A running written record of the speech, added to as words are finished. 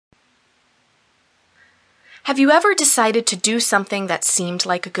Have you ever decided to do something that seemed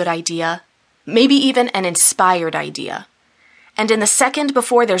like a good idea? Maybe even an inspired idea. And in the second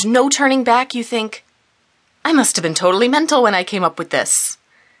before there's no turning back, you think, I must have been totally mental when I came up with this.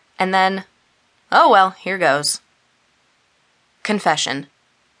 And then, oh well, here goes. Confession.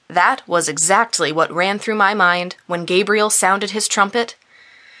 That was exactly what ran through my mind when Gabriel sounded his trumpet,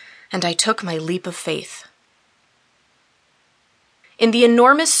 and I took my leap of faith. In the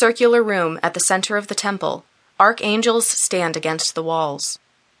enormous circular room at the center of the temple, archangels stand against the walls.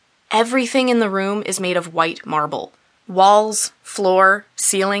 Everything in the room is made of white marble. Walls, floor,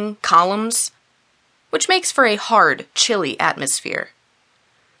 ceiling, columns, which makes for a hard, chilly atmosphere.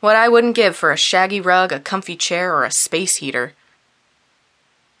 What I wouldn't give for a shaggy rug, a comfy chair, or a space heater.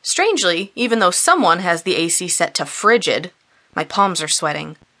 Strangely, even though someone has the AC set to frigid, my palms are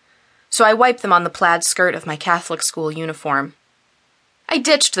sweating. So I wipe them on the plaid skirt of my Catholic school uniform. I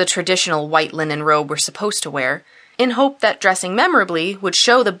ditched the traditional white linen robe we're supposed to wear, in hope that dressing memorably would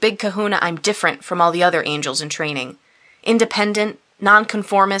show the big kahuna I'm different from all the other angels in training. Independent,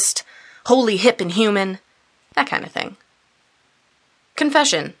 nonconformist, wholly hip and human, that kind of thing.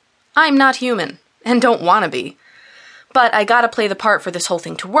 Confession, I'm not human, and don't want to be. But I gotta play the part for this whole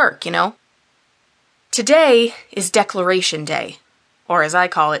thing to work, you know? Today is Declaration Day, or as I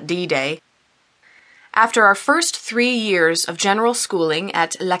call it, D-Day. After our first 3 years of general schooling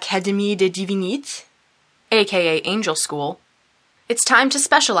at l'Académie des Divinités, aka Angel School, it's time to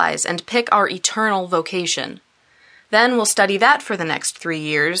specialize and pick our eternal vocation. Then we'll study that for the next 3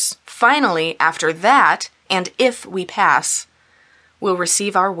 years. Finally, after that, and if we pass, we'll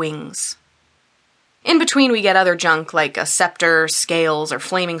receive our wings. In between, we get other junk like a scepter, scales, or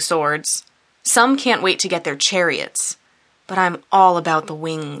flaming swords. Some can't wait to get their chariots, but I'm all about the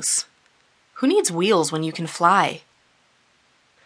wings. Who needs wheels when you can fly?